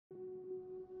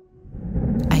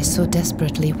I so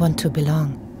desperately want to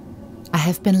belong. I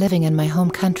have been living in my home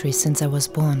country since I was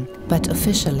born, but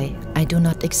officially I do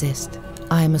not exist.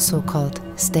 I am a so-called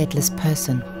stateless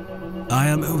person. I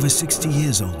am over 60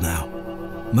 years old now.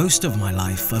 Most of my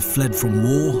life I've fled from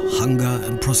war, hunger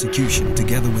and prosecution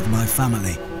together with my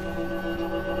family.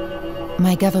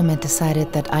 My government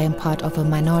decided that I am part of a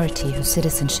minority whose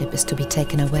citizenship is to be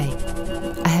taken away.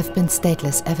 I have been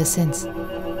stateless ever since,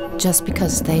 just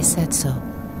because they said so.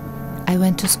 I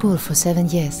went to school for 7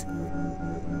 years.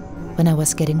 When I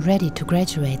was getting ready to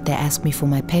graduate, they asked me for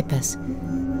my papers.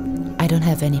 I don't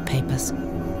have any papers.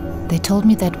 They told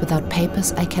me that without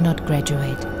papers I cannot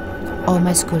graduate. All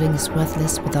my schooling is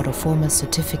worthless without a formal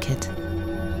certificate.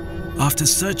 After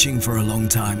searching for a long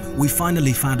time, we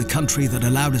finally found a country that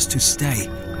allowed us to stay,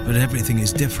 but everything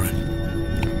is different.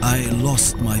 I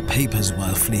lost my papers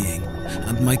while fleeing,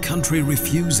 and my country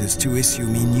refuses to issue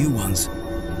me new ones.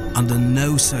 Under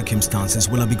no circumstances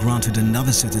will I be granted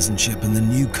another citizenship in the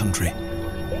new country.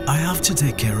 I have to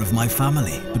take care of my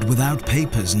family, but without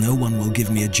papers, no one will give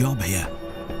me a job here.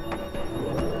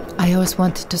 I always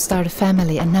wanted to start a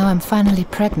family, and now I'm finally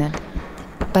pregnant.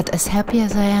 But as happy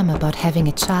as I am about having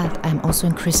a child, I'm also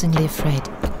increasingly afraid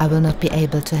I will not be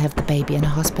able to have the baby in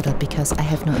a hospital because I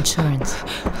have no insurance.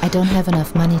 I don't have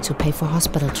enough money to pay for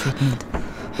hospital treatment.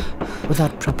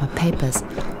 Without proper papers,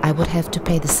 I would have to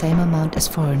pay the same amount as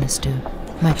foreigners do.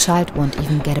 My child won't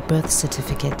even get a birth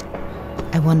certificate.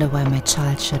 I wonder why my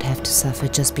child should have to suffer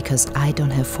just because I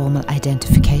don't have formal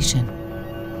identification.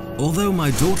 Although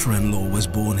my daughter-in-law was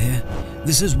born here,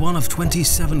 this is one of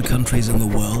 27 countries in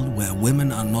the world where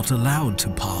women are not allowed to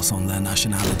pass on their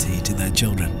nationality to their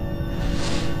children.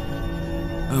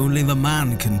 Only the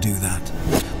man can do that.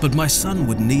 But my son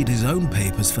would need his own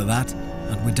papers for that,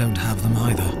 and we don't have them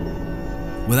either.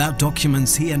 Without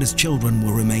documents, he and his children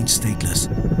will remain stateless.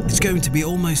 It's going to be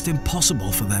almost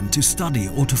impossible for them to study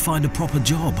or to find a proper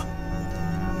job.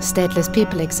 Stateless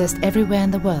people exist everywhere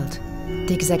in the world.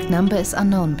 The exact number is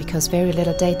unknown because very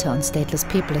little data on stateless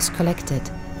people is collected.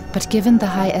 But given the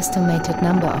high estimated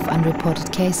number of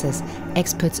unreported cases,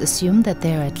 experts assume that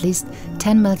there are at least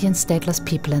 10 million stateless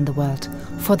people in the world.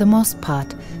 For the most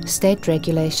part, state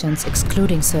regulations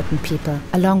excluding certain people,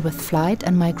 along with flight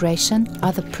and migration,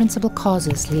 are the principal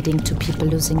causes leading to people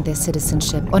losing their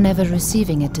citizenship or never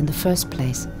receiving it in the first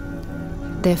place.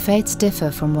 Their fates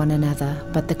differ from one another,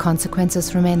 but the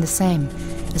consequences remain the same,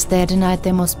 as they are denied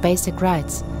their most basic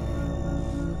rights: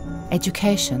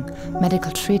 education,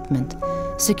 medical treatment,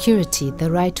 security, the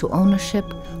right to ownership,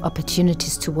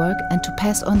 opportunities to work and to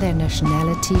pass on their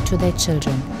nationality to their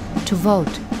children, to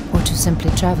vote or to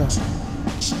simply travel.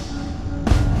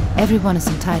 Everyone is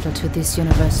entitled to these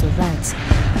universal rights.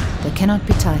 They cannot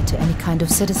be tied to any kind of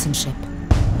citizenship.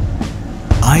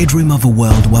 I dream of a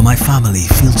world where my family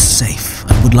feels safe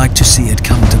and would like to see it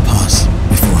come to pass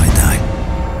before I die.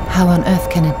 How on earth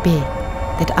can it be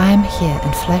that I am here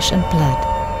in flesh and blood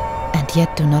and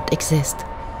yet do not exist?